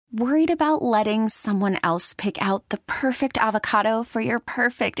Worried about letting someone else pick out the perfect avocado for your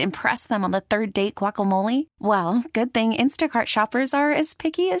perfect impress them on the third date guacamole? Well, good thing Instacart shoppers are as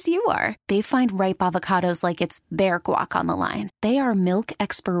picky as you are. They find ripe avocados like it's their guac on the line. They are milk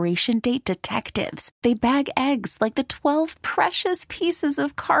expiration date detectives. They bag eggs like the 12 precious pieces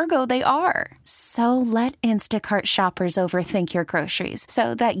of cargo they are. So let Instacart shoppers overthink your groceries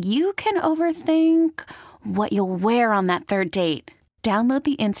so that you can overthink what you'll wear on that third date. Download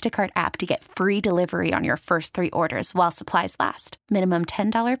the Instacart app to get free delivery on your first 3 orders while supplies last. Minimum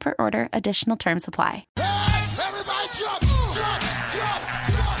 $10 per order. Additional terms apply. Everybody jump, jump, jump,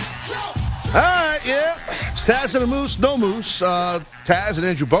 jump, jump. All right, yeah. It's Taz and the Moose. No Moose. Taz and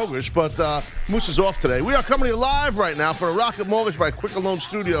Andrew Bogish, but Moose is off today. We are coming to you live right now for a Rocket Mortgage by Quicker Loan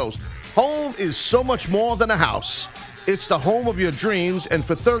Studios. Home is so much more than a house. It's the home of your dreams, and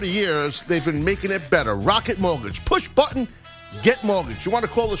for 30 years, they've been making it better. Rocket Mortgage. Push button. Get mortgage. You want to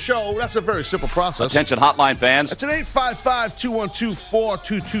call the show? That's a very simple process. Attention hotline fans. It's an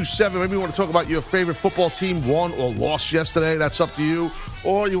 855-212-4227. Maybe you want to talk about your favorite football team won or lost yesterday. That's up to you.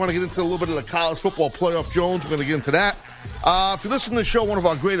 Or you want to get into a little bit of the college football playoff, Jones. We're going to get into that. If you listen to the show, one of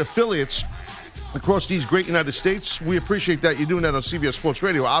our great affiliates across these great United States, we appreciate that you're doing that on CBS Sports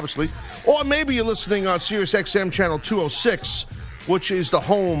Radio, obviously. Or maybe you're listening on Sirius XM Channel 206, which is the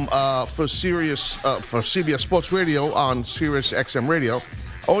home for CBS Sports Radio on Sirius XM Radio.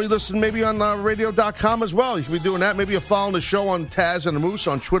 Or you listen maybe on radio.com as well. You can be doing that. Maybe you're following the show on Taz and the Moose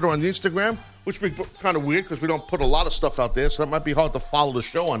on Twitter, on Instagram, which would be kind of weird because we don't put a lot of stuff out there, so that might be hard to follow the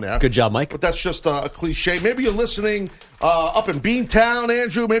show on there. Good job, Mike. But that's just a cliche. Maybe you're listening up in Beantown,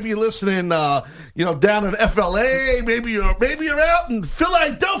 Andrew. Maybe you're listening, down in FLA. Maybe you're out in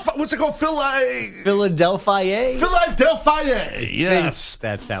Philadelphia. What's it called? Philadelphia. Philadelphia. Yes,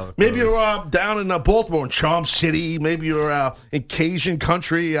 that's how it Maybe goes. you're down in Baltimore, in Charm City. Maybe you're in Cajun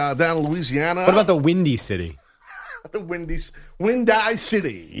country down in Louisiana. What about the Windy City? The Windy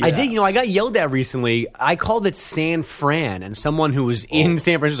City. Yeah. I did. I got yelled at recently. I called it San Fran, and someone who was in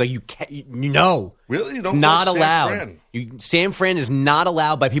San Francisco was like, "You can't. Really? You don't it's not San allowed. Fran. San Fran is not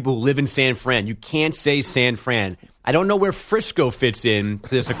allowed by people who live in San Fran. You can't say San Fran. I don't know where Frisco fits in to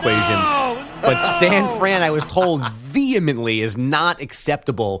this equation, but San Fran, I was told vehemently, is not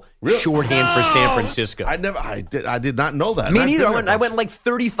acceptable shorthand for San Francisco. I did not know that. Me neither. I went like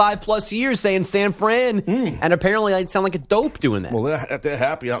 35 plus years saying San Fran, and apparently I sound like a dope doing that. Well, they're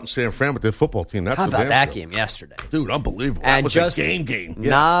happy out in San Fran with their football team. That's How about that show. game yesterday? Dude, unbelievable. And that was just a game.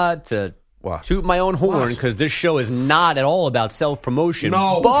 Yeah. Not to toot my own horn, because this show is not at all about self-promotion.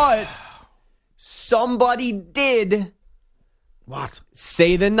 No. But somebody did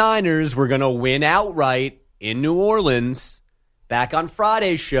say the Niners were going to win outright in New Orleans back on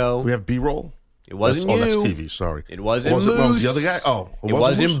Friday's show. We have B-roll? It wasn't you. you. Oh, that's TV, sorry. It wasn't was Moose. The other guy? Oh, it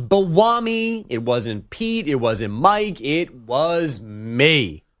wasn't Bawami. It wasn't Pete. It wasn't Mike. It was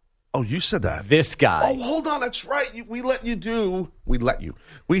me. Oh, you said that. This guy. Oh, hold on. That's right. We had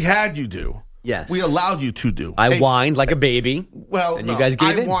you do. Yes. We allowed you to do. I whined like a baby. Well, and you guys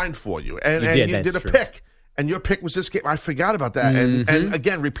gave I it? whined for you. And You you did a true. pick. And your pick was this game. I forgot about that. And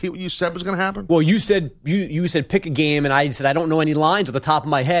again, repeat what you said was going to happen. Well, you said you said pick a game, and I said I don't know any lines at the top of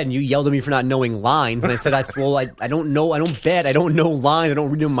my head, and you yelled at me for not knowing lines, and I said I don't know, I don't bet, I don't know lines, I don't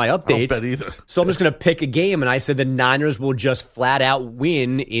read them in my updates. I don't bet either. So I'm just going to pick a game, and I said the Niners will just flat out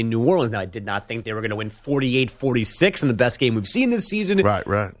win in New Orleans. Now I did not think they were going to win 48-46 in the best game we've seen this season. Right.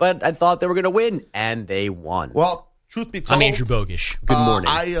 But I thought they were going to win, and they won. Well, truth be told, I'm Andrew Bogish. Good morning.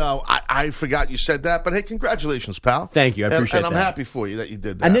 I forgot you said that, but hey, congratulations, pal. Thank you. I appreciate and I'm that. happy for you that you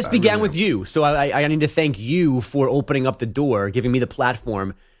did that. And this began really with you, so I need to thank you for opening up the door, giving me the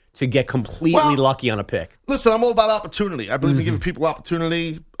platform to get completely lucky on a pick. Listen, I'm all about opportunity. I believe in giving people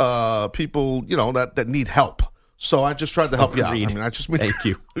opportunity, people that need help. So I just tried to help you out. I mean, Thank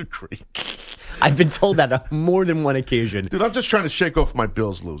you. Agreed. I've been told that on more than one occasion. Dude, I'm just trying to shake off my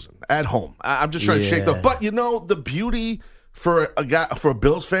Bills losing at home. I'm just trying to shake off. But the beauty for a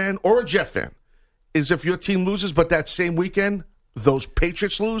Bills fan or a Jet fan is if your team loses, but that same weekend those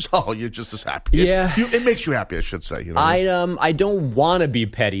Patriots lose, you're just as happy. Yeah. It makes you happy, I should say. I don't want to be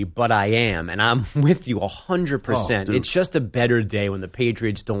petty, but I am, and I'm with you 100%. It's just a better day when the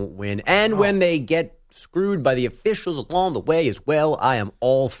Patriots don't win, and when they get screwed by the officials along the way as well. I am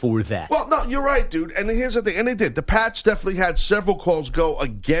all for that. Well, no, you're right, dude. And here's the thing, and they did. The Pats definitely had several calls go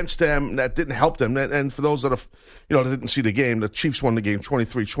against them that didn't help them. And for those that have, that didn't see the game, the Chiefs won the game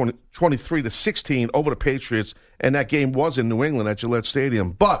 23-16 over the Patriots, and that game was in New England at Gillette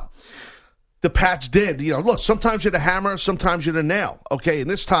Stadium. But the Pats did. Look, sometimes you're the hammer, sometimes you're the nail. Okay, and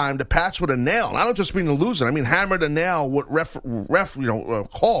this time the Pats were the nail. And I don't just mean the loser. I mean hammer the nail with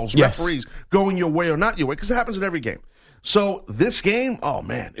calls, yes. referees going your way or not your way, because it happens in every game. So this game, oh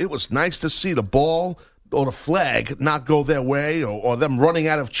man, it was nice to see the ball or the flag not go their way, or them running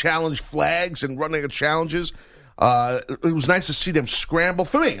out of challenge flags and running out of challenges. It was nice to see them scramble.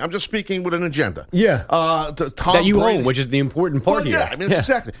 For me, I'm just speaking with an agenda. Yeah. Tom that you Brady, own, which is the important part here. Yeah, I mean,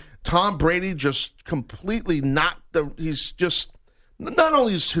 exactly. Tom Brady just completely he's just, not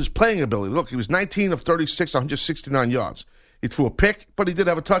only his playing ability. Look, he was 19 of 36, 169 yards. He threw a pick, but he did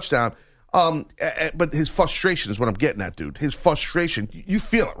have a touchdown. But his frustration is what I'm getting at, dude. His frustration, you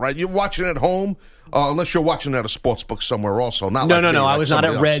feel it, right? You're watching at home, unless you're watching at a sports book somewhere also. Not no. Like I was not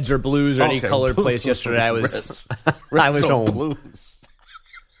at else. Reds or Blues or any colored place yesterday. I was home. Blues.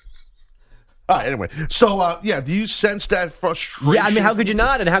 All right, anyway. So, do you sense that frustration? Yeah, I mean, how could you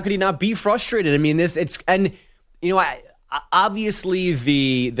not? And how could he not be frustrated? I mean, obviously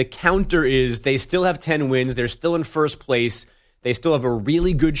the counter is they still have 10 wins. They're still in first place. They still have a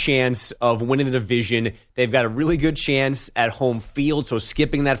really good chance of winning the division. They've got a really good chance at home field, so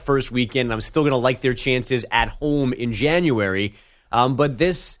skipping that first weekend, I'm still going to like their chances at home in January. But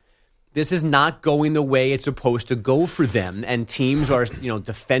this is not going the way it's supposed to go for them, and teams are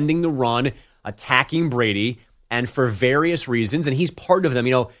defending the run, attacking Brady, and for various reasons, and he's part of them.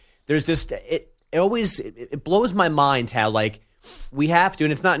 There's just it blows my mind how we have to,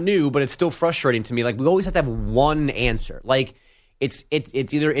 and it's not new, but it's still frustrating to me. We always have to have one answer. It's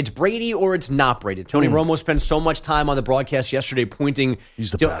either it's Brady or it's not Brady. Tony Romo spent so much time on the broadcast yesterday pointing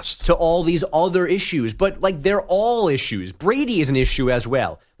to all these other issues, but they're all issues. Brady is an issue as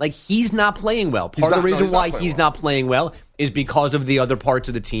well. He's not playing well. Part of the reason why he's not playing well is because of the other parts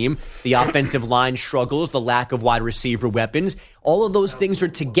of the team. The offensive line struggles, the lack of wide receiver weapons. All of those things are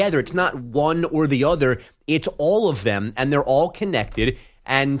together. It's not one or the other. It's all of them, and they're all connected.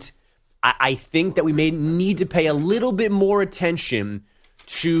 And I think that we may need to pay a little bit more attention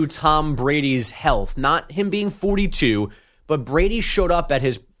to Tom Brady's health. Not him being 42, but Brady showed up at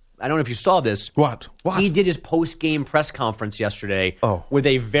his, I don't know if you saw this. What? He did his post-game press conference yesterday with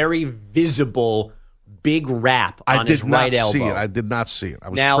a very visible big wrap on his right elbow. I did not see it. I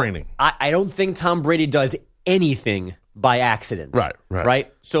was training. I don't think Tom Brady does anything by accident.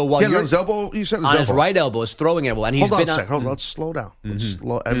 Right? So while on his elbow, you said his on elbow. his right elbow, his throwing elbow, and he's Hold on been a second. Hold on. Let's slow down.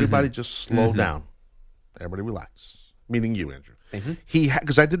 Everybody just slow down. Everybody relax. Meaning you, Andrew.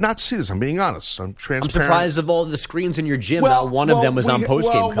 Because I did not see this. I'm being honest. I'm transparent. I'm surprised of all the screens in your gym. Not one of them was on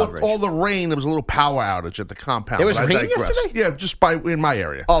post-game coverage. All the rain, there was a little power outage at the compound. There was rain yesterday? Yeah, just in my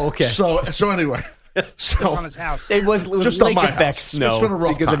area. Oh, okay. So anyway. On his house. It was just lake on my effect house. snow It's been a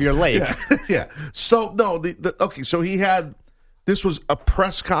rough because time. of your lake. Yeah. So, no, so he had, this was a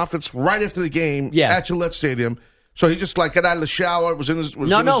press conference right after the game at Gillette Stadium. So he just got out of the shower,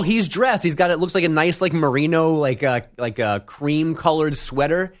 he's dressed. He's got, it looks like a nice merino, like a cream colored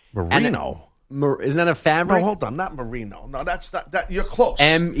sweater. Merino? Isn't that a fabric? No, hold on, not merino. No, that's not that. You're close.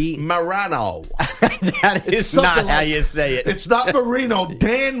 Marano. That is not how you say it. It's not merino.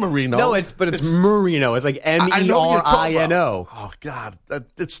 Dan Marino. No, it's merino. It's like MERINO. Oh God,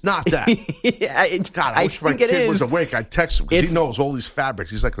 it's not that. God, I wish my think kid was awake. I'd text him because he knows all these fabrics.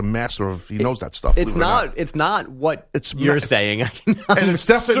 He's like a master of. He knows that stuff. It's not. It's not what you're saying. And it's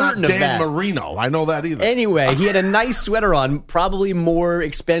definitely not Dan Marino. I know that either. Anyway, he had a nice sweater on, probably more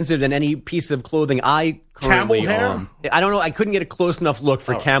expensive than any piece of clothing I currently own. I don't know. I couldn't get a close enough look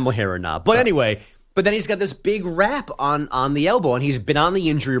for camel hair or not. But anyway, but then he's got this big wrap on the elbow, and he's been on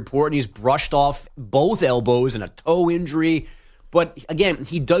the injury report, and he's brushed off both elbows and a toe injury. But again,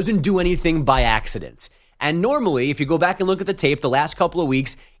 he doesn't do anything by accident. And normally, if you go back and look at the tape the last couple of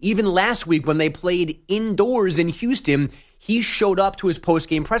weeks, even last week when they played indoors in Houston, he showed up to his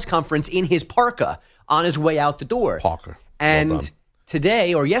post-game press conference in his parka on his way out the door. Parker. And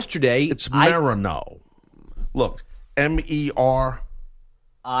today or yesterday, it's merino. Look, MERINO.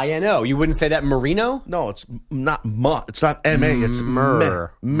 You wouldn't say that merino? No, it's not It's not MA. It's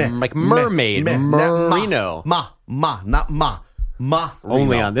like mermaid. Merino. Not ma.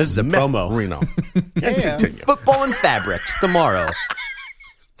 Only on this is a promo. Merino. Football and fabrics tomorrow.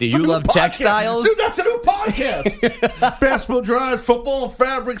 Do you love textiles? Dude, that's a new podcast. Basketball drives, football,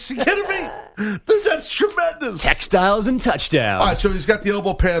 fabrics. You kidding me? Dude, that's tremendous. Textiles and touchdowns. All right, so he's got the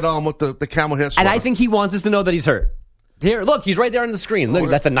elbow pad on with the camel hair sweater. And I think he wants us to know that he's hurt. Here, look, he's right there on the screen.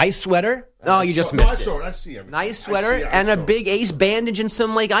 Look, that's a nice sweater. Oh, you just missed it. I see everything. Nice sweater and a big ace bandage and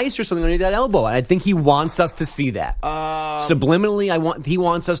some ice or something underneath that elbow. And I think he wants us to see that. Subliminally, he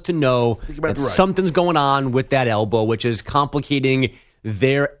wants us to know that something's going on with that elbow, which is complicating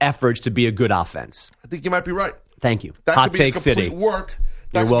their efforts to be a good offense. I think you might be right. Thank you. That Hot could be Take a complete City. Work.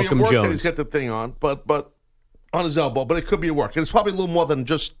 You're welcome, be a work Jones. that he's got the thing on, but on his elbow. But it could be a work. And it's probably a little more than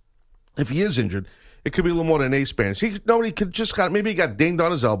just if he is injured. It could be a little more than an A-span. Nobody could just maybe he got dinged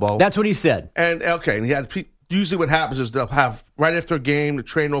on his elbow. That's what he said. And and he had. Usually, what happens is they'll have right after a game, the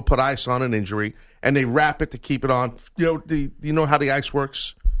trainer will put ice on an injury, and they wrap it to keep it on. Do you know how the ice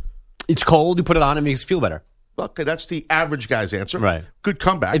works? It's cold. You put it on, it makes you feel better. Okay, that's the average guy's answer. Right. Good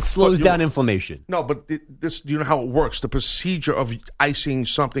comeback. It slows down inflammation. No, but this. Do you know how it works? The procedure of icing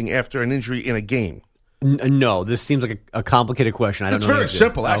something after an injury in a game. No, this seems like a complicated question. I don't know. It's very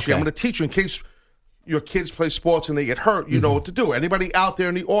simple, actually. Okay. I'm going to teach you in case your kids play sports and they get hurt. You know what to do. Anybody out there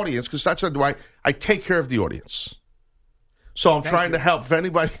in the audience, because that's what I do. I take care of the audience. So I'm trying to help. If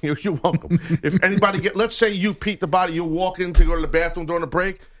anybody, you're welcome. If anybody let's say you, Pete the Body, you walk in to go to the bathroom during a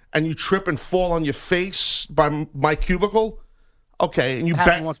break and you trip and fall on your face by my cubicle. Okay, and you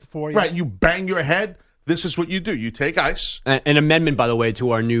bang once before, right? You bang your head. This is what you do. You take ice. An amendment, by the way,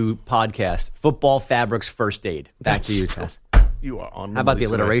 to our new podcast, Football Fabrics First Aid. Back to you, Taz. You are on. How about the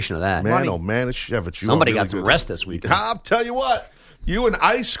alliteration of that? Man, oh man, it's Shevich. Somebody got some rest this week. I'll tell you what. You and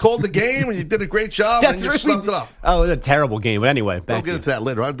Ice called the game, and you did a great job, and you slept it up. Oh, it was a terrible game. But anyway, back We'll get into that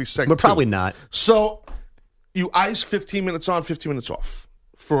later. I'd be second. But probably not. So, you ice 15 minutes on, 15 minutes off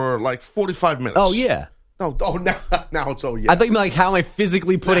for like 45 minutes. Oh, yeah. No, now it's yeah. I thought you meant like, how am I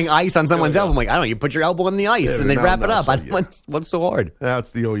physically putting ice on someone's elbow? I'm like, I don't know. You put your elbow in the ice and they wrap it up. What's so hard? That's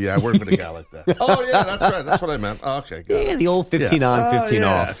the I work with a guy like that. Oh, yeah, that's right. That's what I meant. Okay, got it. The old 15 on, 15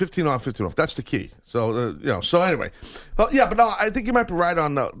 off. 15 on, 15 off. That's the key. So, so anyway. But no, I think you might be right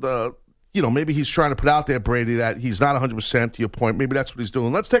on the maybe he's trying to put out there, Brady, that he's not 100% to your point. Maybe that's what he's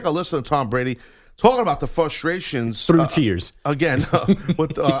doing. Let's take a listen to Tom Brady talking about the frustrations. Through tears. Again,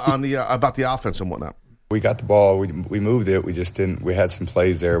 about the offense and whatnot. We got the ball. We moved it. We just didn't. We had some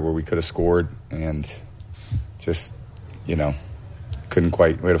plays there where we could have scored and just, couldn't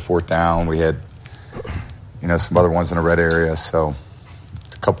quite. We had a fourth down. We had, some other ones in the red area. So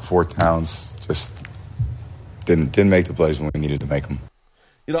a couple fourth downs just didn't make the plays when we needed to make them.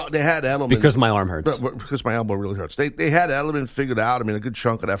 They had Edelman. Because my arm hurts. Because my elbow really hurts. They had Edelman figured out. I mean, a good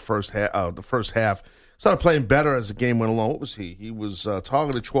chunk of that first half. The first half started playing better as the game went along. What was he? He was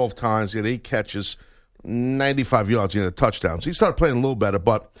targeted 12 times. He had 8 catches. 95 yards, a touchdown. So he started playing a little better,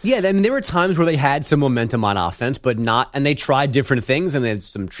 but yeah, I mean, there were times where they had some momentum on offense, but not, and they tried different things and they had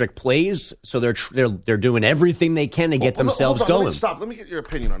some trick plays. So they're doing everything they can to get themselves going. Let me get your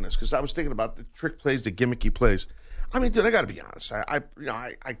opinion on this because I was thinking about the trick plays, the gimmicky plays. I mean, dude, I got to be honest.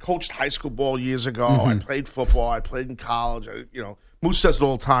 I coached high school ball years ago. I played football. I played in college. Moose says it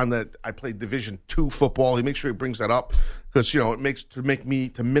all the time that I played Division II football. He makes sure he brings that up because it makes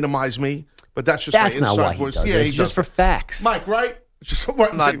to minimize me. But that's just that's my not inside why he voice. does Yeah, it. It's just for facts. Mike, right?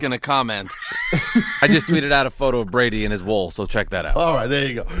 I'm not going to comment. I just tweeted out a photo of Brady in his wool, so check that out. All right, there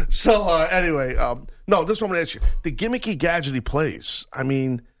you go. So anyway, no, this one I'm going to ask you. The gimmicky, gadgety plays. I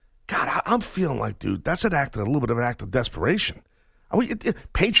mean, God, I'm feeling like, dude, that's a little bit of an act of desperation.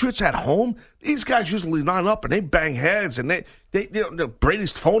 Patriots at home, these guys usually line up and they bang heads and they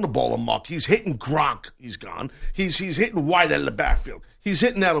Brady's throwing the ball amok. He's hitting Gronk. He's gone. He's hitting White out of the backfield. He's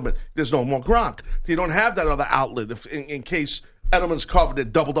hitting Edelman. There's no more Gronk. You don't have that other outlet if in case Edelman's covered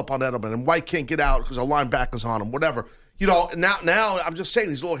it, doubled up on Edelman, and White can't get out because a linebacker's on him, whatever. Now I'm just saying,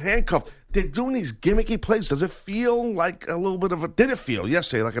 he's a little handcuffed. They're doing these gimmicky plays. Does it feel like a little bit of did it feel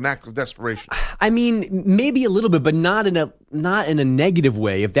yesterday like an act of desperation? I mean, maybe a little bit, but not in a negative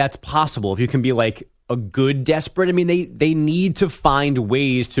way, if that's possible. If you can be like a good desperate. I mean, they need to find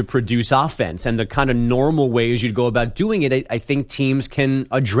ways to produce offense, and the kind of normal ways you'd go about doing it, I think teams can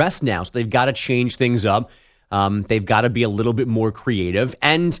address now. So they've got to change things up. They've got to be a little bit more creative.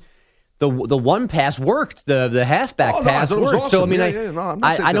 And the one pass worked. The halfback pass worked. Awesome. So I mean,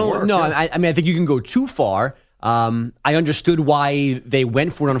 I don't know. I mean, I think you can go too far. I understood why they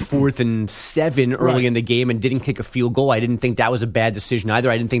went for it on 4th and 7 early in the game and didn't kick a field goal. I didn't think that was a bad decision either.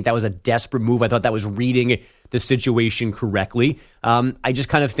 I didn't think that was a desperate move. I thought that was reading the situation correctly. I just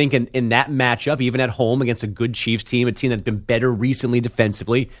kind of think in that matchup, even at home against a good Chiefs team, a team that's been better recently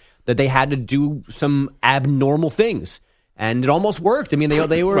defensively, that they had to do some abnormal things. And it almost worked. I mean,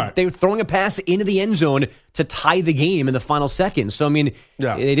 they were throwing a pass into the end zone to tie the game in the final seconds. So I mean,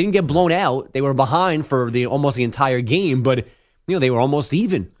 they didn't get blown out. They were behind for almost the entire game. But They were almost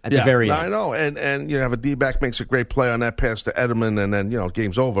even at the very end. I know. And you have a D-back makes a great play on that pass to Edelman, and then,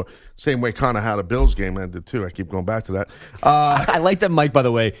 game's over. Same way kind of how the Bills game ended, too. I keep going back to that. I like that, Mike, by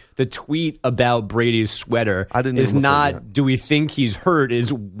the way. The tweet about Brady's sweater is not, do we think he's hurt,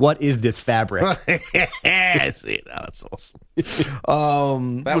 is what is this fabric? See, that's awesome.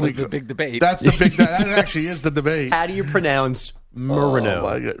 That was the big debate. That actually is the debate. How do you pronounce Merino? Oh,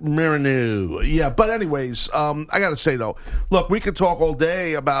 my God. Merino. Yeah, but anyways, I got to say, though, look, we could talk all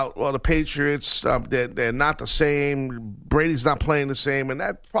day about, the Patriots, they're not the same. Brady's not playing the same, and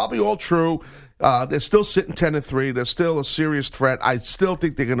that's probably all true. They're still sitting 10-3. They're still a serious threat. I still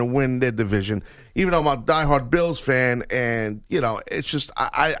think they're going to win their division, even though I'm a diehard Bills fan, and, it's just,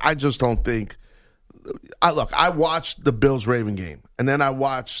 I just don't think. I watched the Bills-Raven game, and then I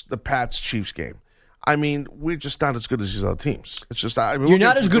watched the Pats-Chiefs game. I mean, we're just not as good as these other teams. It's just you're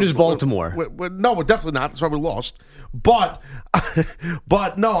not as good as Baltimore. No, we're definitely not. That's why we lost. But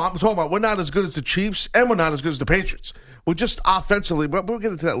no, I'm talking about we're not as good as the Chiefs, and we're not as good as the Patriots. We're just offensively, but we'll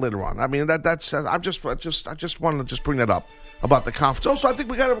get into that later on. I mean, that's I just wanted to just bring that up about the conference. Also, I think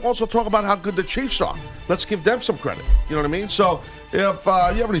we got to also talk about how good the Chiefs are. Let's give them some credit. You know what I mean? So, if you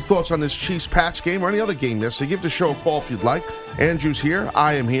have any thoughts on this Chiefs-Pats game or any other game yesterday, give the show a call if you'd like. Andrew's here.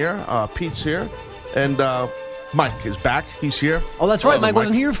 I am here. Pete's here. And Mike is back. He's here. Oh, that's right. Mike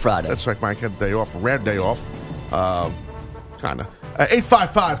wasn't here Friday. That's right. Mike had a day off, a rare day off. Kind of.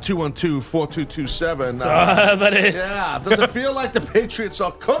 855-212-4227. Yeah. Does it feel like the Patriots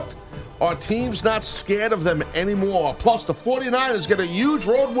are cooked? Our team's not scared of them anymore. Plus, the 49ers get a huge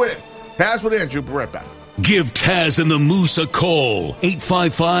road win. Taz with Andrew. Be right back. Give Taz and the Moose a call.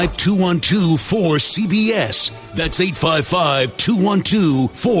 855-212-4CBS. That's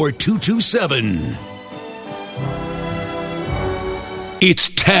 855-212-4227. It's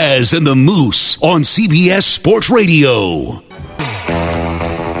Taz and the Moose on CBS Sports Radio.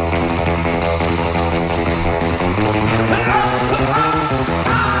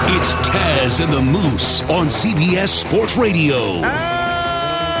 It's Taz and the Moose on CBS Sports Radio.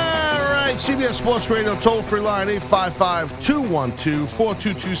 CBS Sports Radio toll-free line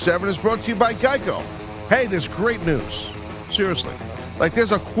 855-212-4227 is brought to you by Geico. Hey, there's great news. Seriously. Like,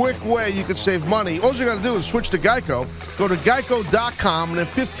 there's a quick way you can save money. All you got to do is switch to Geico. Go to geico.com, and in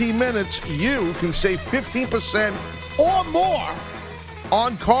 15 minutes, you can save 15% or more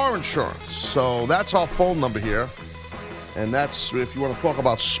on car insurance. So that's our phone number here. And that's if you want to talk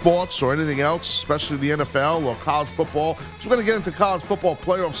about sports or anything else, especially the NFL or college football. So we're going to get into college football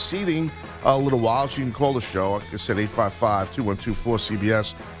playoff seeding a little while, so you can call the show. Like I said,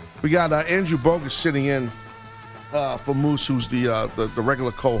 855-212-4CBS. We got Andrew Bogus sitting in for Moose, who's the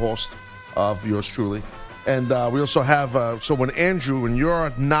regular co-host of yours truly. And we also have, so when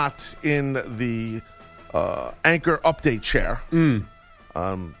you're not in the anchor update chair, and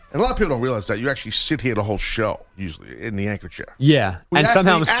a lot of people don't realize that you actually sit here the whole show, usually, in the anchor chair. Yeah, and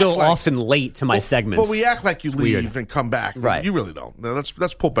somehow I'm still often late to my segments. But we act like you leave weird. And come back. Right. You really don't. Now,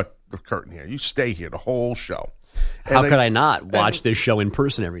 let's pull back the curtain here. You stay here the whole show. How could I not watch this show in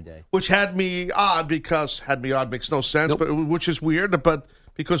person every day? Which had me odd makes no sense, but which is weird, but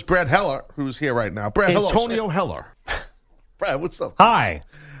because Brad Heller, who's here right now. Antonio Heller. Brad, what's up? Hi.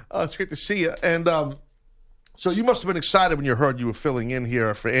 It's great to see you. And so you must have been excited when you heard you were filling in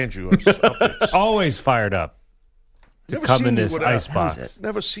here for Andrew. Always fired up to come in this icebox.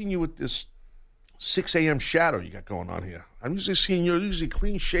 Never seen you with this 6 a.m. shadow you got going on here. I'm usually seeing you're usually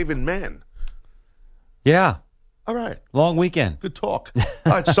clean-shaven man. Yeah. All right. Long weekend. Good talk. All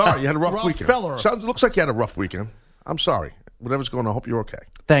right, sorry, you had a rough weekend. Looks like you had a rough weekend. I'm sorry. Whatever's going on, I hope you're okay.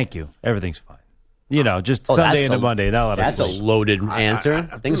 Thank you. Everything's fine. Just Sunday into Monday. Not a lot of That's sleep. a loaded answer.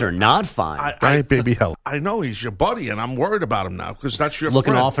 Things are not fine. Baby hell. I know he's your buddy, and I'm worried about him now because that's your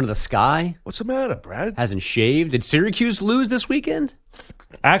Looking friend. off into the sky. What's the matter, Brad? Hasn't shaved. Did Syracuse lose this weekend?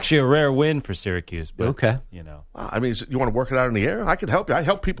 Actually, a rare win for Syracuse. But, okay. I mean, you want to work it out in the air? I can help you. I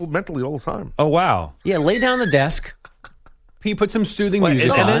help people mentally all the time. Oh, wow. Yeah, lay down the desk. Pete, put some soothing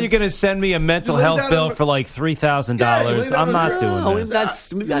music on. And then you're going to send me a mental health bill for like $3,000. I'm not doing this.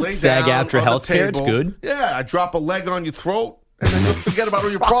 That's SAG-AFTRA health care. It's good. Yeah, I drop a leg on your throat, and then you'll forget about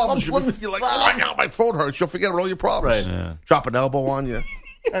all your problems. You're like, oh my God, my throat hurts. You'll forget about all your problems. Right. Yeah. Drop an elbow on you.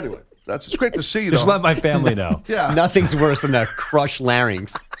 Anyway, it's great to see you, Just let my family know. Yeah. Nothing's worse than a crushed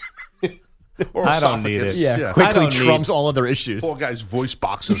larynx. I don't need it. Yeah, quickly trumps all other issues. Poor guy's voice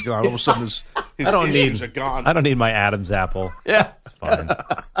box is gone. All of a sudden, his issues are gone. I don't need my Adam's apple. Yeah. It's fine.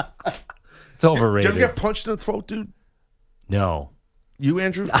 It's overrated. Did you ever get punched in the throat, dude? No. You,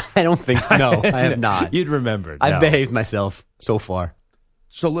 Andrew? I don't think so. No, I have not. You'd remember. I've behaved myself so far.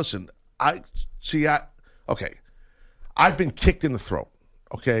 So listen, I I've been kicked in the throat,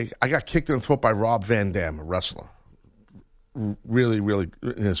 okay? I got kicked in the throat by Rob Van Dam, a wrestler. Really, really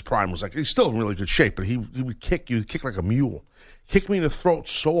in his prime. Was like, he's still in really good shape, but he would kick you, kick like a mule. Kick me in the throat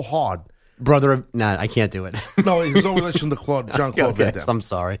so hard. Brother of... Nah, I can't do it. No, he's no relation to John Claude Van Damme. I'm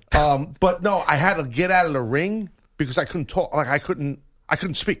sorry. But no, I had to get out of the ring because I couldn't talk. Like I couldn't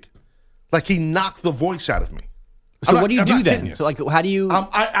speak. Like he knocked the voice out of me. So what do you do then? So like, how do you?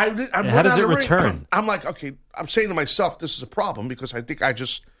 How does it return? I'm like, okay. I'm saying to myself, this is a problem because I think I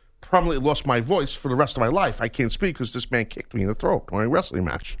just permanently lost my voice for the rest of my life. I can't speak because this man kicked me in the throat during a wrestling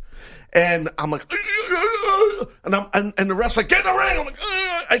match, and I'm like, and the ref's like, get in the ring. I'm like,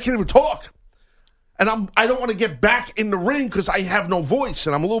 I can't even talk, and I don't want to get back in the ring because I have no voice,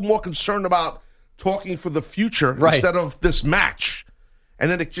 and I'm a little more concerned about talking for the future instead of this match. And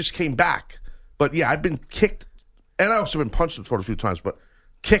then it just came back. But yeah, I've been kicked. And I also been punched in the throat a few times, but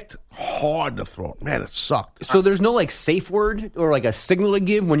kicked hard in the throat. Man, it sucked. So there's no like safe word or like a signal to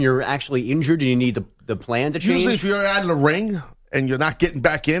give when you're actually injured and you need the plan to change? Usually if you're out of the ring and you're not getting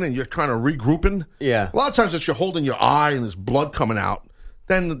back in and you're kind of regrouping, a lot of times it's you're holding your eye and there's blood coming out.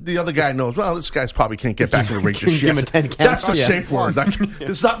 Then the other guy knows, well, this guy's probably can't get back in the ring just give him a 10 count. That's a safe word.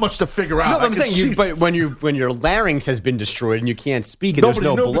 There's not much to figure out. No, I'm saying, but when your larynx has been destroyed and you can't speak and there's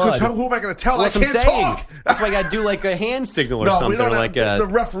no blood. Because who am I going to tell? Well, I can't talk. That's why I got to do like a hand signal or something. The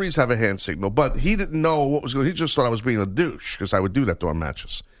referees have a hand signal, but he didn't know what was going on. He just thought I was being a douche because I would do that during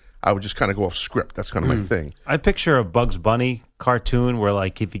matches. I would just kind of go off script. That's kind of my thing. I picture a Bugs Bunny cartoon where,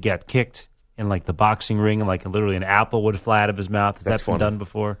 like, if you get kicked in like the boxing ring and like literally an apple would fly out of his mouth. Has that been done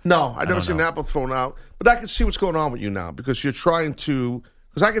before? No, I've never seen an apple thrown out. But I can see what's going on with you now because you're trying to,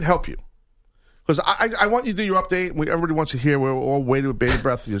 because I can help you. Because I want you to do your update. Everybody wants to hear. We're all waiting with bated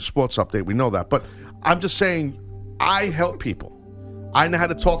breath for your sports update. We know that. But I'm just saying, I help people. I know how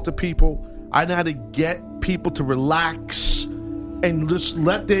to talk to people. I know how to get people to relax and just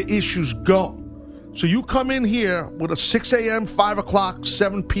let their issues go. So you come in here with a 6 a.m., 5 o'clock,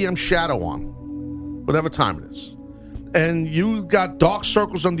 7 p.m. shadow on, whatever time it is, and you got dark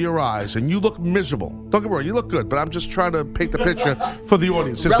circles under your eyes, and you look miserable. Don't get me wrong, you look good, but I'm just trying to paint the picture for the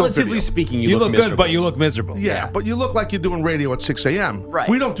audience. Relatively speaking, you look good, but you look miserable. Yeah, but you look like you're doing radio at 6 a.m. Right.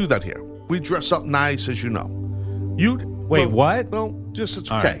 We don't do that here. We dress up nice, as you know. What? Well, just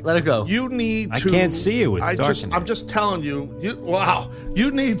it's All okay. Right. Let it go. You need to... I can't see you. It's dark. I'm just telling you. Wow. You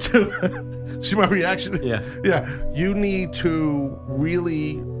need to... See my reaction? Yeah. Yeah. You need to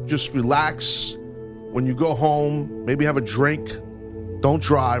really just relax when you go home. Maybe have a drink. Don't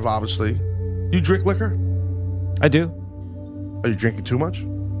drive, obviously. You drink liquor? I do. Are you drinking too much?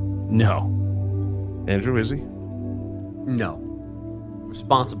 No. Andrew, is he? No.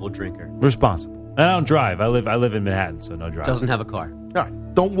 Responsible drinker. Responsible. And I don't drive. I live in Manhattan, so no driving. Doesn't have a car. All right.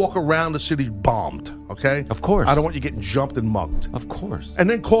 Don't walk around the city bombed, okay? Of course. I don't want you getting jumped and mugged. Of course. And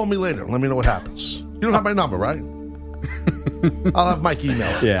then call me later and let me know what happens. You don't have my number, right? I'll have Mike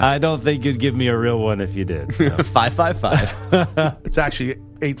email it. Yeah. I don't think you'd give me a real one if you did. So. 555. It's actually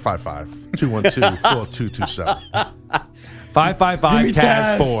 855-212-4227. 555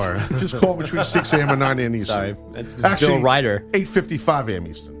 Taz 4. Just call between 6 a.m. and 9 a.m. Eastern. Sorry. That's Bill Ryder. 8:55 a.m.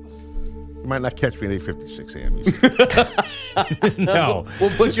 Eastern. You might not catch me at 8:56 a.m. Eastern. No.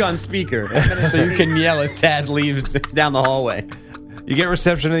 We'll put you on speaker so you can yell as Taz leaves down the hallway. You get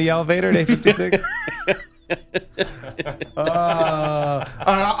reception in the elevator at 8:56?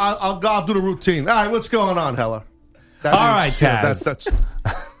 I'll do the routine. All right, what's going on, Heller? All right, Taz. That's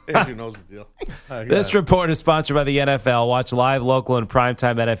Andrew knows the deal. This report is sponsored by the NFL. Watch live, local, and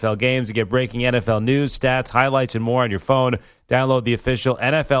primetime NFL games to get breaking NFL news, stats, highlights, and more on your phone. Download the official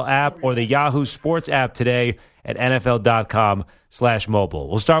NFL app or the Yahoo Sports app today at NFL.com/mobile.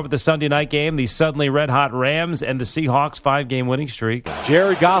 We'll start with the Sunday night game, the suddenly red-hot Rams and the Seahawks 5-game winning streak.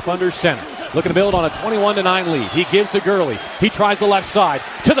 Jared Goff under center, looking to build on a 21-9 lead. He gives to Gurley. He tries the left side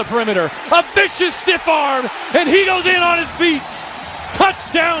to the perimeter. A vicious stiff arm, and he goes in on his feet.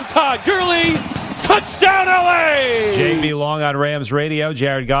 Touchdown, Todd Gurley. Touchdown, L.A. JB Long on Rams radio.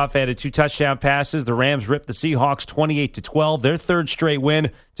 Jared Goff added 2 touchdown passes. The Rams ripped the Seahawks 28-12, their third straight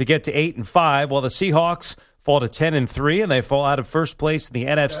win to get to 8-5, while the Seahawks fall to 10-3, and they fall out of first place in the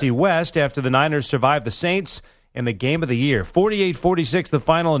NFC West after the Niners survived the Saints in the game of the year. 48-46 the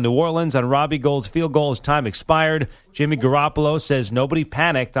final in New Orleans on Robbie Gould's field goal as time expired. Jimmy Garoppolo says nobody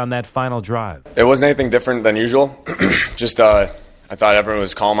panicked on that final drive. It wasn't anything different than usual. Just I thought everyone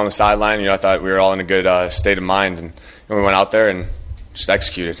was calm on the sideline. I thought we were all in a good state of mind, and we went out there and just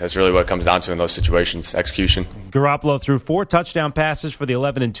executed. That's really what it comes down to in those situations, execution. Garoppolo threw 4 touchdown passes for the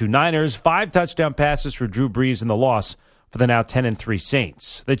 11-2 Niners, 5 touchdown passes for Drew Brees in the loss for the now 10-3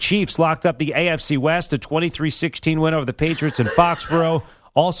 Saints. The Chiefs locked up the AFC West, a 23-16 win over the Patriots in Foxborough,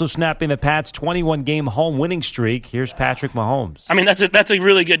 also snapping the Pats' 21-game home winning streak. Here's Patrick Mahomes. I mean, that's a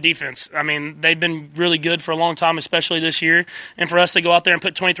really good defense. I mean, they've been really good for a long time, especially this year. And for us to go out there and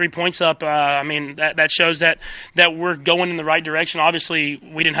put 23 points up, I mean, that shows that we're going in the right direction. Obviously,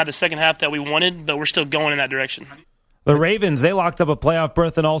 we didn't have the second half that we wanted, but we're still going in that direction. The Ravens, they locked up a playoff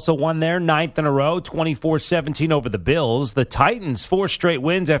berth and also won their 9th in a row, 24-17 over the Bills. The Titans, 4 straight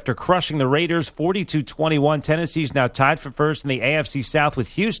wins after crushing the Raiders, 42-21. Tennessee's now tied for first in the AFC South with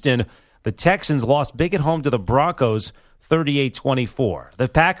Houston. The Texans lost big at home to the Broncos, 38-24. The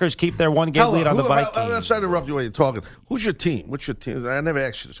Packers keep their one-game lead on the Vikings. I'm sorry to interrupt you while you're talking. Who's your team? What's your team? I never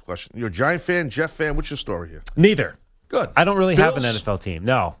asked you this question. You're a Giant fan, Jeff fan? What's your story here? Neither. Good. I don't really Bills? have an NFL team.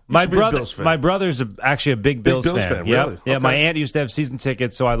 No, My brother's actually a big Bills fan. Really? Yep. Yeah, Okay. my aunt used to have season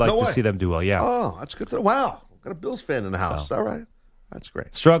tickets, so I'd like to see them do well. Yeah. Oh, that's good. Wow, got a Bills fan in the house. All right, that's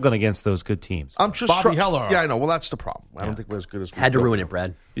great. Struggling against those good teams. I'm just Bobby Heller. Yeah, I know. Well, that's the problem. I don't think we're as good as we Had to could. ruin it,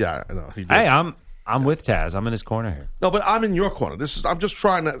 Brad. Yeah, I know. He did. Hey, I'm with Taz. I'm in his corner here. No, but I'm in your corner. I'm just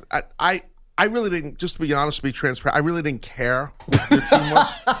trying to. I really didn't. Just to be honest, to be transparent, I really didn't care what your team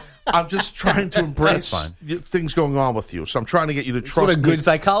was. I'm just trying to embrace things going on with you. So I'm trying to get you to trust. What a good me.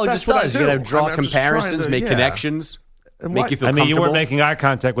 psychologist That's what does. I You do. got to draw I'm just trying comparisons, to- make yeah. connections, And make what- you feel I mean, comfortable. you weren't making eye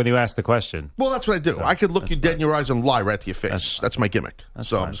contact when you asked the question. Well, that's what I do. I could look you dead in your eyes and lie right to your face. That's my gimmick.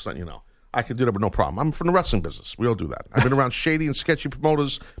 So I'm just letting you know. I could do that with no problem. I'm from the wrestling business. We all do that. I've been around shady and sketchy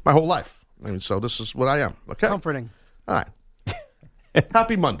promoters my whole life. I mean, so this is what I am. Okay? Comforting. All right.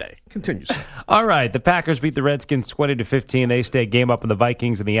 Happy Monday. Continue, sir. All right, the Packers beat the Redskins 20-15. They stay game up in the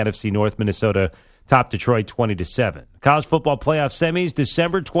Vikings in the NFC North. Minnesota top Detroit 20-7. College football playoff semis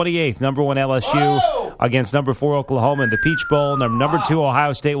December 28th. Number 1 LSU against number 4 Oklahoma in the Peach Bowl. Number 2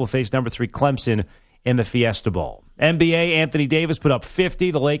 Ohio State will face number 3 Clemson in the Fiesta Bowl. NBA Anthony Davis put up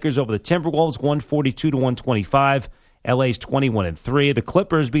 50. The Lakers over the Timberwolves 142-125. LA's 21-3. The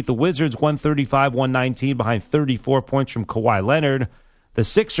Clippers beat the Wizards 135-119 behind 34 points from Kawhi Leonard. The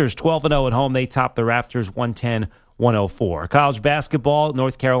Sixers 12-0 at home. They topped the Raptors 110-104. College basketball,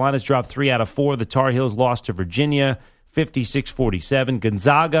 North Carolina's dropped 3 out of 4. The Tar Heels lost to Virginia 56-47.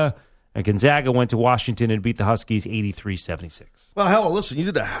 Gonzaga went to Washington and beat the Huskies 83-76. Well, hell, listen, you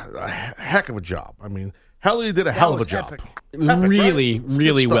did a heck of a job. I mean, hell, you did a hell of a job. epic. Really, right?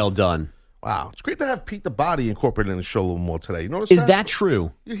 really Good well stuff. done. Wow. It's great to have Pete the Body incorporated in the show a little more today. You notice Is that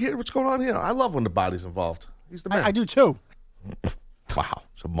true? You hear what's going on here? I love when the body's involved. He's the man. I do too. Wow.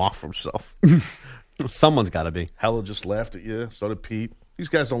 It's a mock for himself. Someone's got to be. Hella just laughed at you. So did Pete. These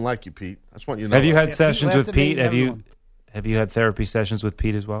guys don't like you, Pete. I just want you to know. Have you that. had sessions with laughed at me Pete? and Have you everyone. have you had therapy sessions with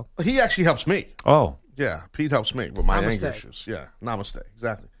Pete as well? He actually helps me. Oh, Yeah, Pete helps me with my Namaste. anger issues. Yeah, namaste.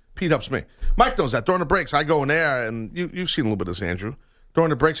 Exactly. Pete helps me. Mike knows that. During the breaks, I go in there, and you've seen a little bit of this, Andrew. During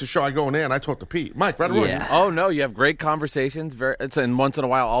the breaks of the show, I go in there, and I talk to Pete. Mike, right away. Yeah. Oh no, you have great conversations. And once in a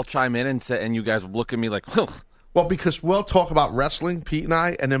while, I'll chime in and you guys will look at me like, Well, because we'll talk about wrestling, Pete and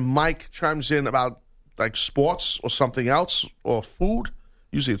I, and then Mike chimes in about like sports or something else or food.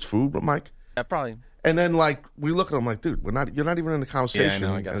 Usually it's food, but Mike. yeah, probably. And then like we look at him like, dude, you're not even in the conversation. Yeah,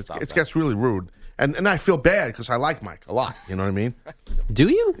 I know, I gotta stop It that. gets really rude, and I feel bad because I like Mike a lot. You know what I mean? Do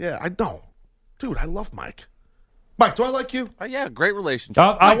you? Yeah, I know, dude. I love Mike. Mike, do I like you? Yeah, great relationship.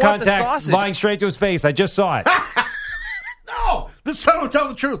 eye I want the contact, sausage. lying straight to his face. I just saw it. No, this time I'm telling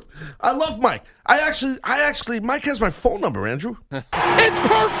the truth. I love Mike. I actually, Mike has my phone number, Andrew. It's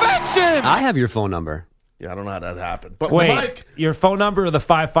perfection. I have your phone number. Yeah, I don't know how that happened. But Wait, Mike, your phone number or the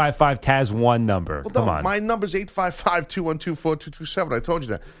 555 Taz 1 number? well, Come no, on. my number's 855-212-4227. I told you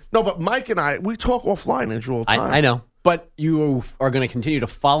that. No, but Mike and I, we talk offline, Andrew, all the time. I know. But you are going to continue to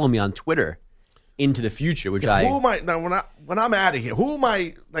follow me on Twitter into the future, which Who am I now? When I'm out of here, who am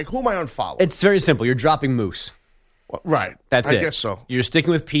I unfollowing? It's very simple. You're dropping Moose. Well, right. That's I it. guess so. You're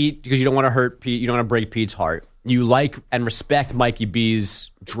sticking with Pete because you don't want to hurt Pete. You don't want to break Pete's heart. You like and respect Mikey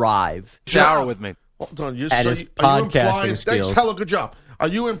B's drive. Shower with me. Hold on. And his are you podcasting implying, skills. Thanks, hella good job. Are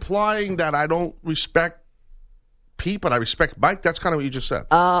you implying that I don't respect Pete, but I respect Mike? That's kind of what you just said.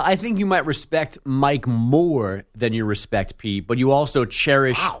 I think you might respect Mike more than you respect Pete, but you also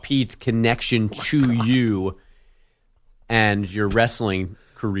cherish Pete's connection to you and your wrestling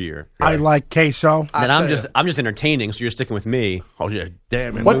career. I like queso. And I'm just entertaining, so you're sticking with me. Oh yeah,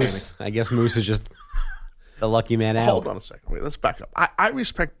 damn it. Moose, I guess Moose is just the lucky man out. Hold on a second. Wait, let's back up. I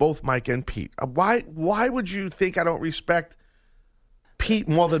respect both Mike and Pete. Why would you think I don't respect Pete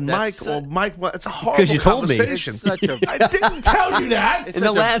more than Mike or Mike? Well, it's a horrible 'Cause you told me. conversation. I didn't tell you that. In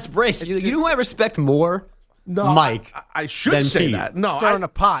the last break, you know who I respect more Mike. I should than say Pete. that. No, Stirring a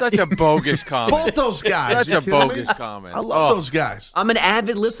pot. Such a bogus comment. both those guys. Such a bogus comment. I love those guys. I'm an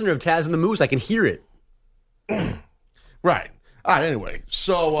avid listener of Taz and the Moose. I can hear it. Right. All right, anyway.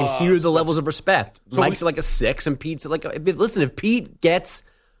 So I can hear the levels of respect. so Mike's at like a 6 and Pete's at like a... Listen, if Pete gets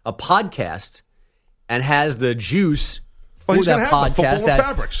a podcast and has the juice for he's gonna that have the podcast Football with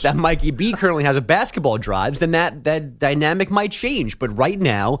Fabrics. that Mikey B currently has a basketball drives, then that dynamic might change. But right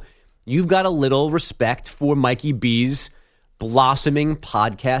now, you've got a little respect for Mikey B's blossoming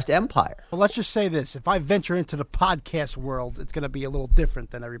podcast empire. Well, let's just say this. If I venture into the podcast world, it's going to be a little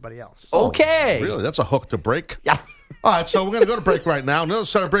different than everybody else. Okay. Really? That's a hook to break? Yeah. All right, so we're going to go to break right now. Another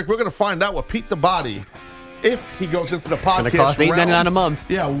side of break, we're going to find out what Pete the Body, if he goes into the podcast, It's going to cost $8.99 a month.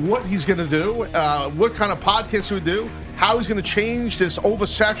 Yeah, what he's going to do, what kind of podcast he would do, how he's going to change this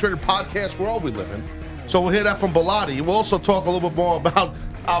oversaturated podcast world we live in. So we'll hear that from Bilotti. We'll also talk a little bit more about,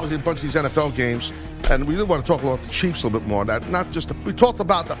 obviously, a bunch of these NFL games. And we do want to talk about the Chiefs a little bit more. That not just we talked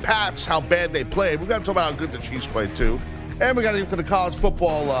about the Pats, how bad they played. We got to talk about how good the Chiefs played too. And we got to get into the college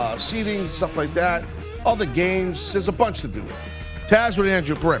football seeding, stuff like that. Other games. There's a bunch to do. Taz with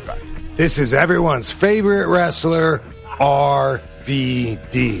Andrew. Right back. This is everyone's favorite wrestler,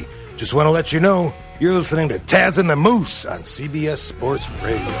 RVD. Just want to let you know you're listening to Taz and the Moose on CBS Sports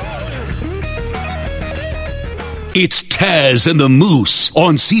Radio. It's Taz and the Moose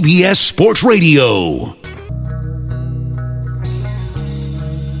on CBS Sports Radio.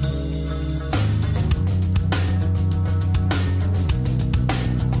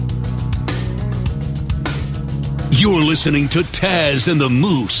 You're listening to Taz and the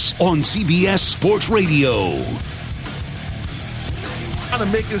Moose on CBS Sports Radio. Trying to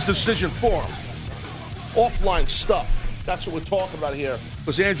make his decision for him. Offline stuff. That's what we're talking about here.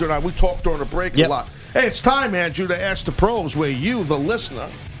 Because Andrew and I, we talked during the break a lot. Hey, it's time, Andrew, to ask the pros, where you, the listener,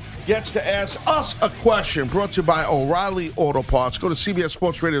 gets to ask us a question. Brought to you by O'Reilly Auto Parts. Go to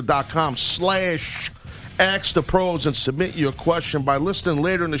cbssportsradio.com/ask the pros and submit your question by listening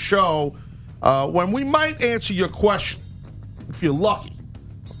later in the show when we might answer your question, if you're lucky.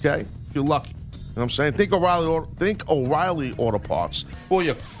 Okay? If you're lucky. You know what I'm saying? Think O'Reilly Auto Parts for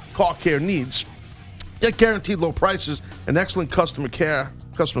your car care needs. Get guaranteed low prices and excellent customer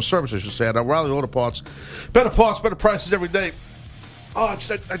service, I should say, at O'Reilly Auto Parts. Better parts, better prices every day. Oh, I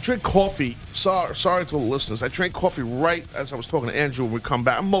drink coffee. Sorry to the listeners. I drank coffee right as I was talking to Andrew when we come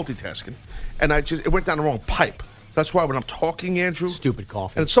back. I'm multitasking. And it went down the wrong pipe. That's why when I'm talking, Andrew. Stupid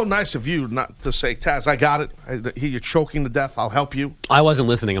coffee. And it's so nice of you not to say, Taz, I got it. I hear you choking to death. I'll help you. I wasn't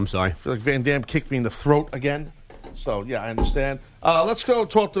listening. I'm sorry. I feel like Van Damme kicked me in the throat again. So, yeah, I understand. Let's go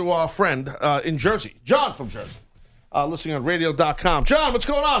talk to our friend in Jersey, John from Jersey, listening on radio.com. John, what's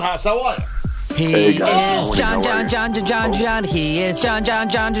going on, Haas? How are you? He is John. He is John.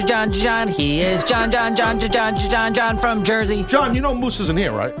 He is John from Jersey. John, you know Moose isn't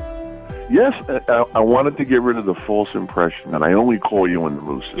here, right? Yes, I wanted to get rid of the false impression, and I only call you when the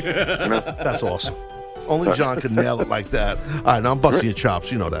Moose is. You know? That's awesome. Only John could nail it like that. All right, now I'm busting your chops.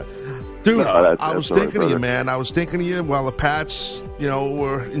 You know that. Dude, No, I was thinking of you, man. I was thinking of you while the Pats,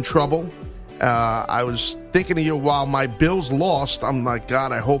 were in trouble. I was thinking of you while my Bills lost. I'm like,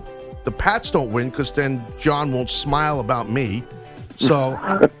 God, I hope the Pats don't win because then John won't smile about me. So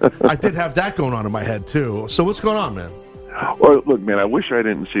I did have that going on in my head, too. So what's going on, man? Well, look, man, I wish I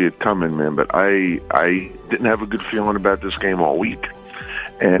didn't see it coming, man, but I didn't have a good feeling about this game all week.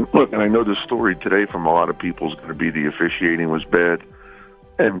 And look, and I know the story today from a lot of people is going to be the officiating was bad.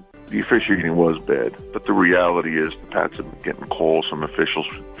 And the officiating was bad. But the reality is the Pats have been getting calls from officials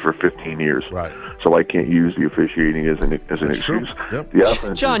for 15 years. Right. So I can't use the officiating as an excuse. Yep. The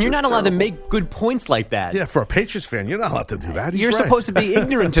offense John, is you're not just allowed to terrible. make good points like that. Yeah, for a Patriots fan, you're not allowed to do that. He's You're right. supposed to be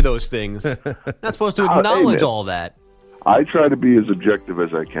ignorant to those things. Not supposed to acknowledge man. all that. I try to be as objective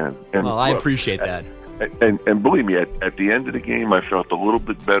as I can. And Well, I look, appreciate that. And believe me, at the end of the game, I felt a little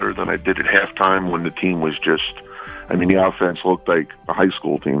bit better than I did at halftime when the team was just, the offense looked like a high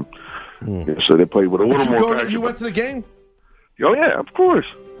school team. Yeah, so they played with a little more passion. You went to the game? Oh, yeah, of course.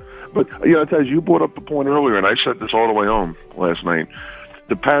 But, Taz, you brought up the point earlier, and I said this all the way home last night.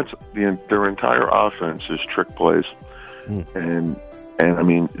 The Pats, their entire offense is trick plays. And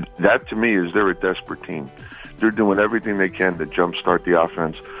that to me is they're a desperate team. They're doing everything they can to jumpstart the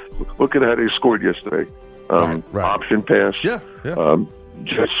offense. Look at how they scored yesterday. Right. Option pass. Yeah.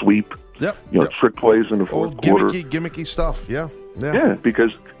 Jet sweep. Yep. Trick plays in the fourth quarter. Gimmicky stuff. Yeah. Yeah,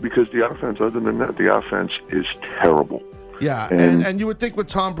 because the offense, other than that, the offense is terrible. Yeah, and you would think with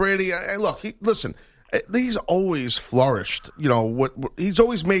Tom Brady, and look, he's always flourished. He's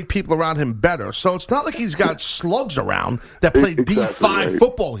always made people around him better. So it's not like he's got slugs around that play Exactly D5 right.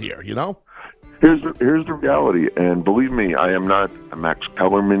 football here, Here's the reality, and believe me, I am not a Max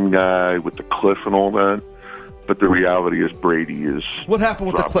Kellerman guy with the cliff and all that. But the reality is Brady is. What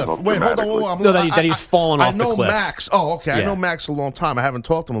happened with the cliff? Wait, hold on. No, that he's fallen off the cliff. I know Max. Oh, okay. Yeah. I know Max a long time. I haven't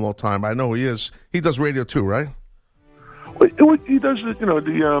talked to him a long time, but I know who he is. He does radio too, right? He does, that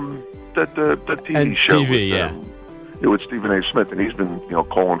TV show. With Stephen A. Smith, and he's been,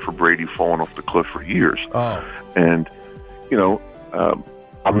 calling for Brady falling off the cliff for years. Oh. And,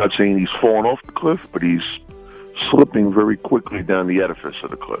 I'm not saying he's falling off the cliff, but he's slipping very quickly down the edifice of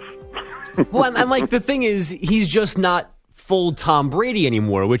the cliff. Well, and like the thing is, he's just not full Tom Brady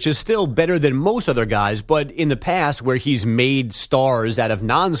anymore, which is still better than most other guys. But in the past, where he's made stars out of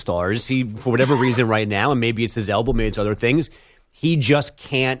non-stars, he, for whatever reason right now, and maybe it's his elbow, maybe it's other things, he just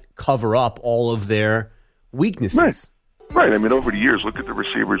can't cover up all of their weaknesses. Right. I mean, over the years, look at the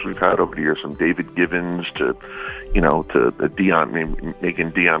receivers we've had over the years, from David Givens to Deion,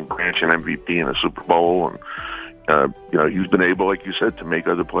 making Deion Branch an MVP in a Super Bowl, and he's been able, like you said, to make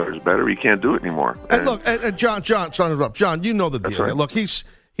other players better. He can't do it anymore. And look, John, you know the deal. Right. Look, he's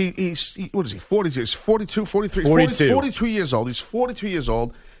what is he? 40? He's 42, 43, 42 years old. He's 42 years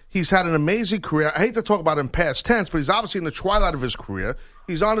old. He's had an amazing career. I hate to talk about him in past tense, but he's obviously in the twilight of his career.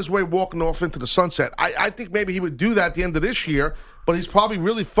 He's on his way walking off into the sunset. I think maybe he would do that at the end of this year, but he's probably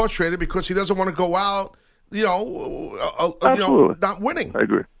really frustrated because he doesn't want to go out, not winning. I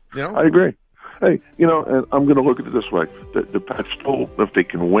agree. I agree. Hey, and I'm going to look at it this way. The Pats still, if they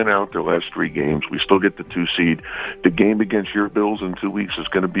can win out their last 3 games, we still get the 2 seed. The game against your Bills in 2 weeks is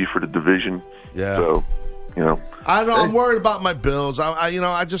going to be for the division. Yeah. So, I'm worried about my Bills.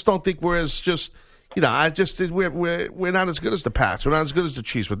 I just don't think we're as just, we're not as good as the Pats. We're not as good as the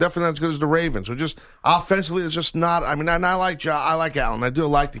Chiefs. We're definitely not as good as the Ravens. We're just offensively, it's just not. I mean, I like Allen. I do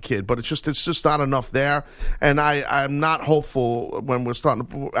like the kid, but it's just not enough there. And I'm not hopeful when we're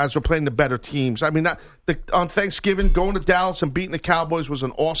as we're playing the better teams. I mean, on Thanksgiving, going to Dallas and beating the Cowboys was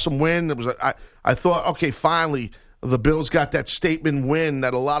an awesome win. It was. I thought, okay, finally, the Bills got that statement win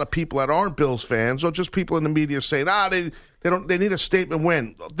that a lot of people that aren't Bills fans or just people in the media saying, they need a statement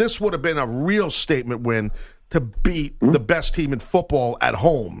win. This would have been a real statement win to beat the best team in football at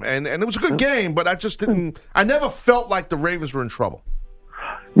home. And it was a good game, but I never felt like the Ravens were in trouble.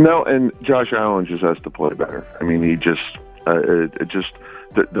 No, and Josh Allen just has to play better. I mean, he just,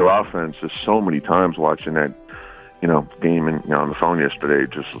 their offense is so many times watching that, game and on the phone yesterday,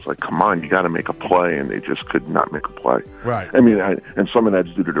 it just was like, come on, you got to make a play, and they just could not make a play. Right. I mean, and some of that's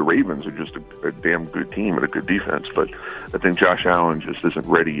due to the Ravens, are just a damn good team and a good defense, but I think Josh Allen just isn't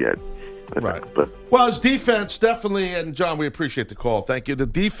ready yet. Right. Well, his defense definitely, and John, we appreciate the call. Thank you. The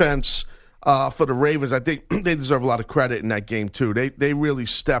defense for the Ravens, I think they deserve a lot of credit in that game too. They really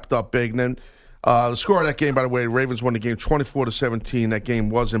stepped up big. And then the score of that game, by the way, the Ravens won the game 24-17. That game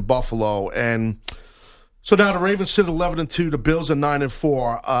was in Buffalo, and so now the Ravens sit 11-2. The Bills are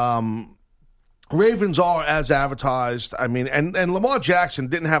 9-4. Ravens are as advertised. I mean, and Lamar Jackson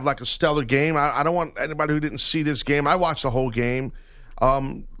didn't have like a stellar game. I don't want anybody who didn't see this game. I watched the whole game.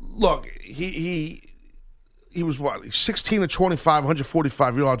 Look, he was 16-25,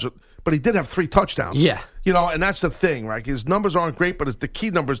 145 yards, but he did have 3 touchdowns. Yeah. And that's the thing, right? His numbers aren't great, but the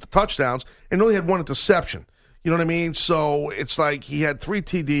key number is the touchdowns, and only had 1 interception. You know what I mean? So it's like he had 3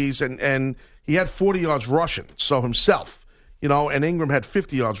 TDs and he had 40 yards rushing, so himself, and Ingram had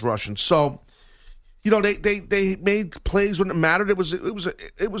 50 yards rushing. So, they made plays when it mattered. It was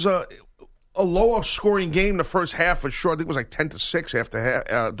a lower scoring game the first half for sure. I think it was like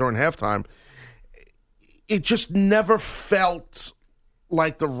 10-6 during halftime. It just never felt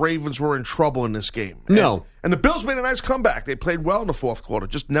like the Ravens were in trouble in this game. No. And the Bills made a nice comeback. They played well in the fourth quarter.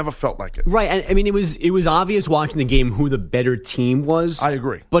 Just never felt like it. Right. I mean, it was obvious watching the game who the better team was. I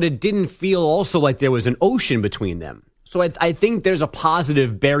agree. But it didn't feel also like there was an ocean between them. So I think there's a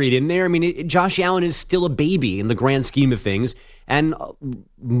positive buried in there. I mean, Josh Allen is still a baby in the grand scheme of things, and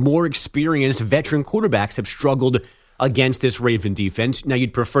more experienced veteran quarterbacks have struggled against this Raven defense. Now,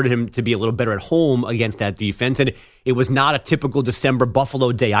 you'd prefer him to be a little better at home against that defense, and it was not a typical December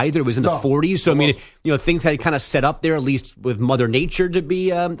Buffalo day either. It was in the 40s, so I mean, things had kind of set up there, at least with Mother Nature, to be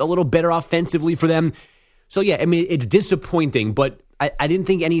a little better offensively for them. So, yeah, I mean, it's disappointing, but I didn't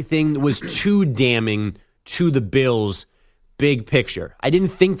think anything was too damning to the Bills' big picture. I didn't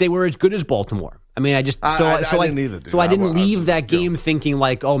think they were as good as Baltimore. I mean, I didn't either, dude. So I didn't leave that game thinking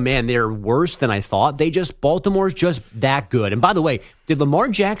like, oh man, they're worse than I thought. Baltimore's just that good. And by the way, did Lamar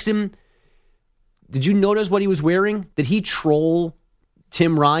Jackson, did you notice what he was wearing? Did he troll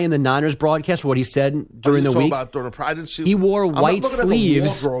Tim Ryan, the Niners broadcast, what he said during the week? I didn't see. He wore white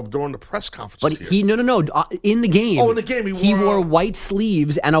sleeves. At the wardrobe during the press conference. But no. In the game. Oh, in the game, he wore white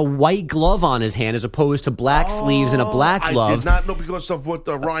sleeves and a white glove on his hand, as opposed to black sleeves and a black glove. I did not know because of what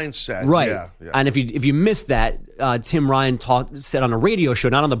Ryan said. Right. Yeah. And if you missed that, Tim Ryan said on a radio show,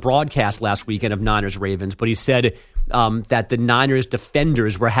 not on the broadcast last weekend of Niners Ravens, but he said that the Niners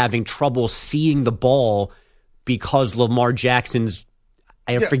defenders were having trouble seeing the ball because Lamar Jackson's.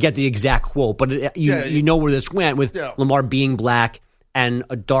 I forget the exact quote, but you know where this went with Lamar being black and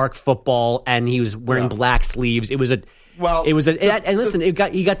a dark football, and he was wearing black sleeves. He got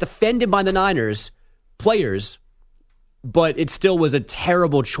defended by the Niners players, but it still was a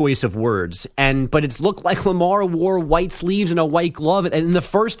terrible choice of words. But it looked like Lamar wore white sleeves and a white glove in the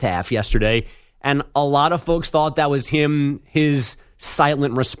first half yesterday, and a lot of folks thought that was his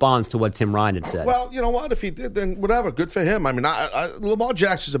silent response to what Tim Ryan had said. Well, you know what? If he did, then whatever. Good for him. I mean, Lamar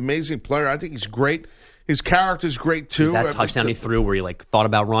Jackson's an amazing player. I think he's great. His character's great, too. That touchdown he threw where he thought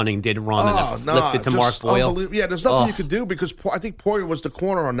about running, did run, and then flipped it to Mark Boyle. Yeah, there's nothing you could do because I think Poyer was the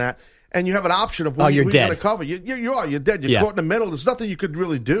corner on that, and you have an option of when you're going dead. to cover. You're dead. You're caught in the middle. There's nothing you could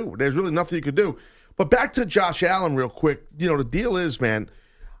really do. There's really nothing you could do. But back to Josh Allen real quick. The deal is, man,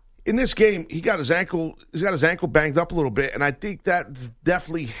 in this game, he got his ankle banged up a little bit, and I think that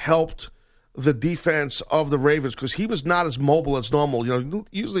definitely helped the defense of the Ravens because he was not as mobile as normal.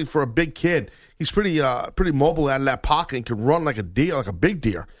 Usually for a big kid, he's pretty mobile out of that pocket and can run like a deer, like a big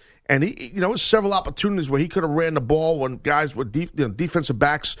deer. And he, was several opportunities where he could have ran the ball when guys were defensive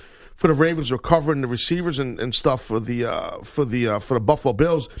backs for the Ravens were covering the receivers and stuff for the Buffalo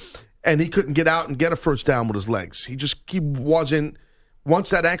Bills, and he couldn't get out and get a first down with his legs. He wasn't.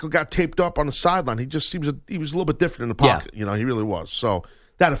 Once that ankle got taped up on the sideline, he was a little bit different in the pocket. He really was. So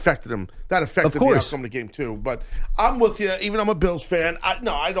that affected him. That affected the outcome of the game too. But I'm with you. Even I'm a Bills fan.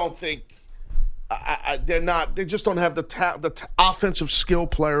 I don't think they're not. They just don't have the offensive skill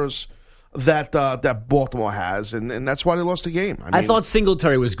players that Baltimore has, and that's why they lost the game. I thought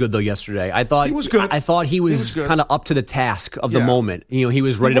Singletary was good though yesterday. I thought he was good. I thought he was kind of up to the task of the moment. He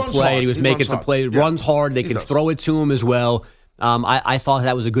was ready to play. He was making some plays. Runs hard. They can throw it to him as well. I thought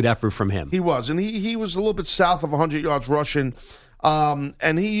that was a good effort from him. He was, and he was a little bit south of 100 yards rushing.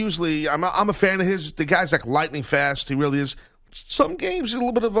 And he usually, I'm a fan of his. The guy's like lightning fast. He really is. Some games, a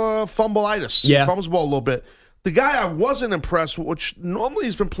little bit of a fumbleitis. Yeah. He fumbles the ball a little bit. The guy I wasn't impressed with, which normally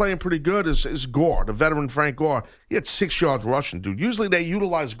he's been playing pretty good, is Gore, the veteran Frank Gore. He had 6 yards rushing, dude. Usually they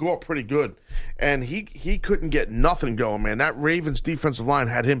utilize Gore pretty good. And he couldn't get nothing going, man. That Ravens defensive line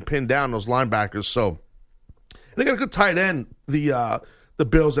had him pinned down, those linebackers. So they got a good tight end, the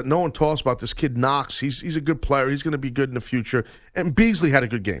Bills, that no one talks about. This kid Knox, he's a good player. He's going to be good in the future. And Beasley had a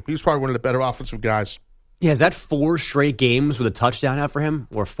good game. He was probably one of the better offensive guys. Yeah, is that 4 straight games with a touchdown out for him?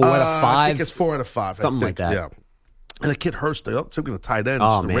 Or 4 out of 5? I think it's 4 out of 5. Something like that. Yeah. And the kid Hurst, they took him to tight end.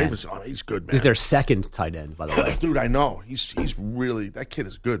 Oh, the man. Ravens, he's good, man. He's their second tight end, by the way. Dude, I know. He's really, that kid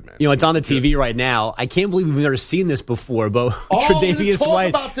is good, man. It's on the TV right now. I can't believe we've never seen this before, but Tre'Davious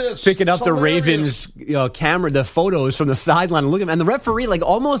White picking up the Ravens camera, the photos from the sideline, and looking, and the referee, like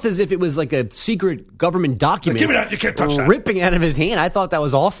almost as if it was like a secret government document. Give me that. You can't touch that. Ripping out of his hand. I thought that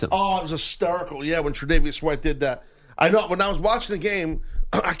was awesome. Oh, it was hysterical. Yeah, when Tre'Davious White did that. I know, when I was watching the game,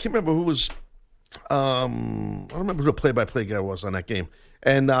 I can't remember who was, I don't remember who the play-by-play guy was on that game.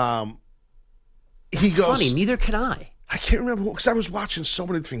 And he goes... funny, neither can I. I can't remember, because I was watching so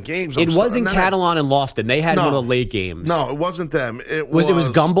many different games. It wasn't Catalan and Lofton. They had one of the late games. No, it wasn't them. It was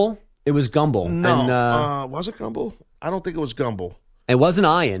Gumble? It was Gumble. No. And, was it Gumble? I don't think it was Gumble. It wasn't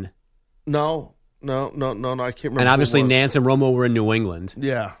Ian. No, I can't remember. And obviously Nance and Romo were in New England.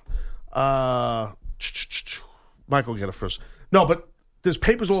 Yeah. Michael get it first. No, but there's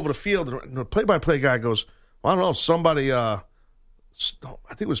papers all over the field, and the play-by-play guy goes, well, I don't know, somebody, I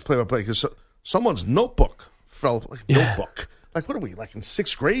think it was play-by-play, because someone's notebook fell, notebook. Like, what are we, like in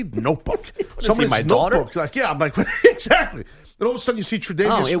 6th grade? Notebook. Somebody's my daughter? Like, yeah, I'm like, exactly. And all of a sudden you see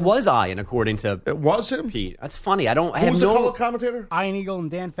Tre'Davious. Oh, it was Ian, according to It was him? Pete. That's funny. I Who was the color commentator? Ian Eagle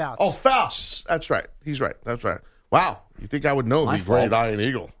and Dan Fouts. Oh, Fouts. That's right. He's right. That's right. Wow. You think I would know My the great fault. Ian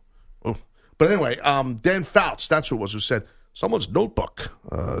Eagle. Oh. But anyway, Dan Fouts, that's who it was, who said, someone's notebook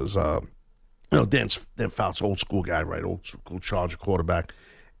is, Dan Fouts, old school guy, right? Old school Charger quarterback.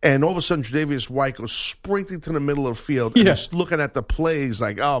 And all of a sudden, Tre'Davious White goes sprinting to the middle of the field and just looking at the plays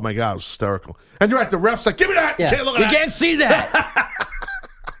like, oh, my God, it was hysterical. And you're right, the ref's like, give me that. Yeah. You can't look at that. You can't see that.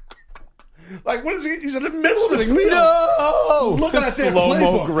 Like, what is he? He's in the middle of the field. No! Looking at that Slow-mo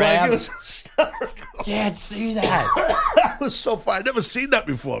playbook. grab. Like, it was hysterical. Can't see that. That was so fun. I'd never seen that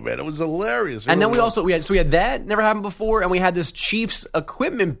before, man. It was hilarious. And then we had that, never happened before, and we had this Chiefs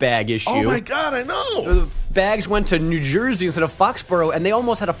equipment bag issue. Oh, my God, I know. The bags went to New Jersey instead of Foxborough, and they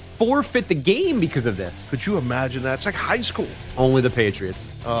almost had to forfeit the game because of this. Could you imagine that? It's like high school. Only the Patriots.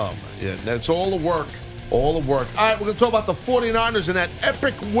 Oh, yeah, that's all the work. All the work. All right, we're going to talk about the 49ers and that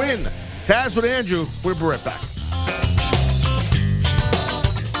epic win. Taz with Andrew. We'll be right back.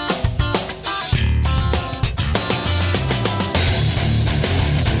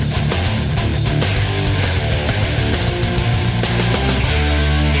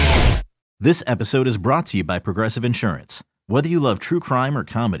 This episode is brought to you by Progressive Insurance. Whether you love true crime or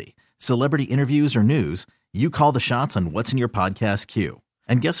comedy, celebrity interviews or news, you call the shots on what's in your podcast queue.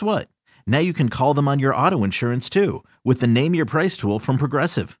 And guess what? Now you can call them on your auto insurance too with the Name Your Price tool from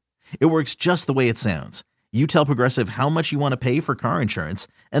Progressive. It works just the way it sounds. You tell Progressive how much you want to pay for car insurance,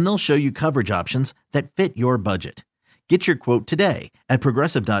 and they'll show you coverage options that fit your budget. Get your quote today at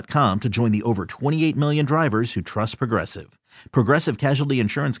Progressive.com to join the over 28 million drivers who trust Progressive. Progressive Casualty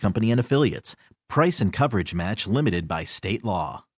Insurance Company and Affiliates. Price and coverage match limited by state law.